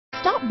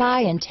Stop by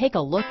and take a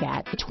look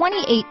at the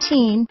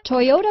 2018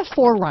 Toyota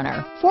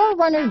 4Runner.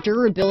 4Runner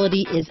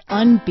durability is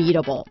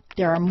unbeatable.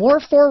 There are more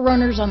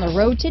 4Runners on the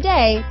road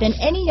today than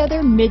any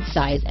other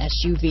midsize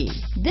SUV.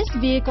 This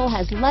vehicle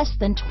has less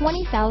than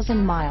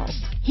 20,000 miles.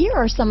 Here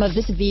are some of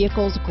this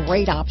vehicle's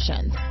great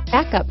options: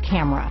 backup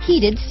camera,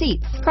 heated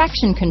seats,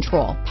 traction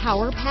control,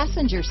 power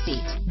passenger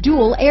seat,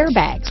 dual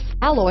airbags,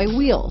 alloy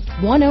wheels,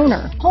 one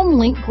owner,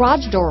 HomeLink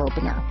garage door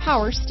opener,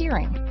 power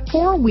steering,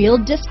 four-wheel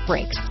disc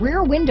brakes,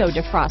 rear window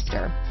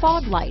defroster,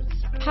 fog lights,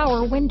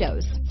 power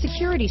windows,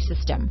 security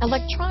system,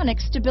 electronic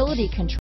stability control.